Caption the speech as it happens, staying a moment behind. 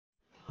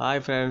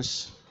Hi friends,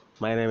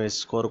 my name is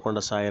Korukonda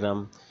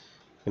Sairam.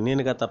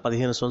 నేను గత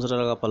 15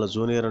 సంవత్సరాలుగా పలు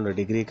జూనియర్ అండ్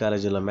డిగ్రీ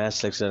కాలేజీలో మ్యాథ్స్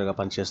లెక్చరర్గా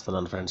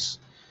పనిచేస్తున్నాను ఫ్రెండ్స్.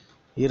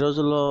 ఈ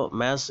రోజుల్లో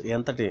మ్యాథ్స్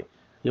ఎంతటి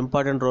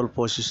ఇంపార్టెంట్ రోల్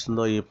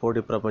పోషిస్తుందో ఈ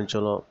పోటీ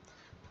ప్రపంచంలో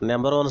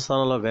నెంబర్ 1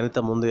 స్థానంలో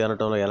గణితం ముందు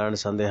అనటంలో ఎలాంటి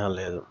సందేహం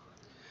లేదు.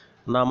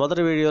 నా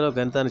మొదటి వీడియోలో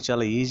గణితాన్ని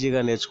చాలా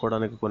ఈజీగా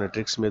నేర్చుకోవడానికి కొన్ని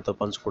ట్రిక్స్ మీతో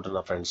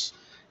పంచుకుంటున్నా ఫ్రెండ్స్.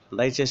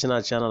 దయచేసి నా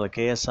channel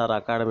KSR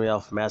academy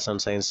of maths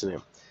and సైన్స్ని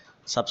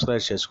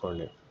subscribe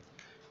చేసుకోండి.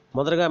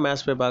 మొదటగా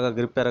మ్యాథ్స్పై బాగా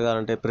గ్రిప్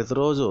పెరగాలంటే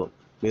ప్రతిరోజు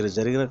మీరు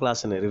జరిగిన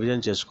క్లాస్ని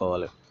రివిజన్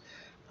చేసుకోవాలి.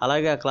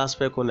 అలాగే ఆ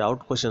క్లాస్పై కొన్ని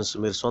అవుట్ క్వశ్చన్స్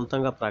మీరు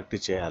సొంతంగా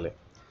ప్రాక్టీస్ చేయాలి.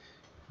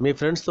 మీ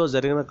ఫ్రెండ్స్తో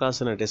జరిగిన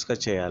క్లాస్ని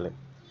డిస్కస్ చేయాలి.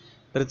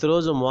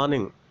 ప్రతిరోజు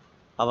morning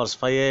hours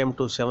 5 AM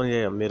to 7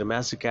 AM మీరు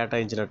మ్యాథ్స్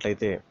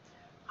కేటాయించినట్లయితే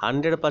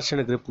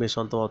 100% గ్రిప్ మీ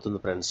సొంతం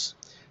అవుతుంది ఫ్రెండ్స్.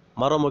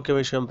 మరో ముఖ్య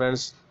విషయం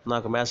ఫ్రెండ్స్,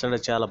 నాకు మ్యాథ్స్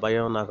అంటే చాలా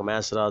భయం, నాకు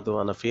మ్యాథ్స్ రాదు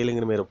అన్న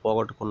ఫీలింగ్ని మీరు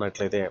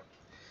పోగొట్టుకున్నట్లయితే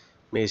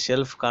మీ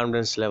సెల్ఫ్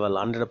కాన్ఫిడెన్స్ లెవెల్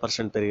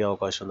 100% పెరిగే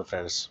అవకాశం ఉంది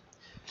ఫ్రెండ్స్.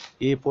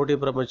 ఈ పోటీ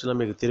ప్రపంచంలో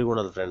మీకు తిరిగి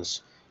ఉండదు ఫ్రెండ్స్.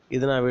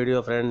 ఇది నా వీడియో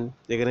ఫ్రెండ్.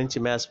 దగ్గర నుంచి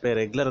మ్యాథ్స్పై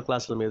రెగ్యులర్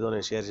క్లాసుల మీద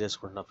నేను షేర్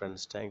చేసుకుంటున్నా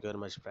friends. Thank you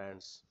very much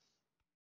friends.